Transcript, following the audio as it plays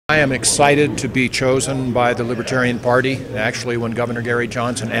I am excited to be chosen by the Libertarian Party. Actually, when Governor Gary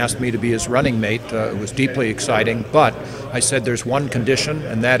Johnson asked me to be his running mate, it was deeply exciting. But I said there's one condition,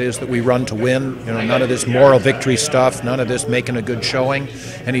 and that is that we run to win. You know, none of this moral victory stuff, none of this making a good showing.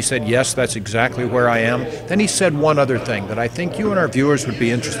 And he said, yes, that's exactly where I am. Then he said one other thing that I think you and our viewers would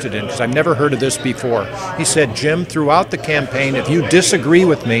be interested in, because I've never heard of this before. He said, Jim, throughout the campaign, if you disagree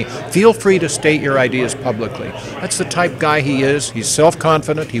with me, feel free to state your ideas publicly. That's the type guy he is. He's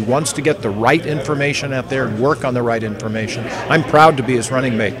self-confident. He wants to get the right information out there and work on the right information. I'm proud to be his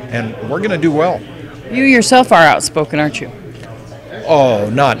running mate, and we're going to do well. You yourself are outspoken, aren't you? Oh,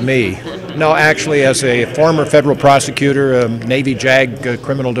 not me. No, actually, as a former federal prosecutor, a Navy JAG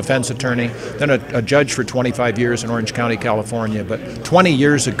criminal defense attorney, then a judge for 25 years in Orange County, California. But 20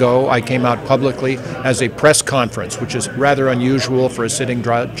 years ago, I came out publicly as a press conference, which is rather unusual for a sitting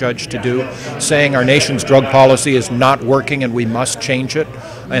judge to do, saying our nation's drug policy is not working and we must change it.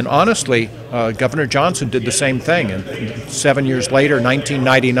 And honestly, Governor Johnson did the same thing. And 7 years later,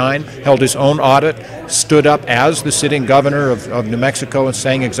 1999, held his own audit, stood up as the sitting governor of New Mexico and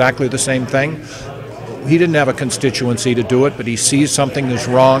saying exactly the same thing. He didn't have a constituency to do it, but he sees something is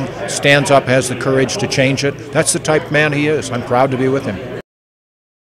wrong, stands up, has the courage to change it. That's the type of man he is. I'm proud to be with him.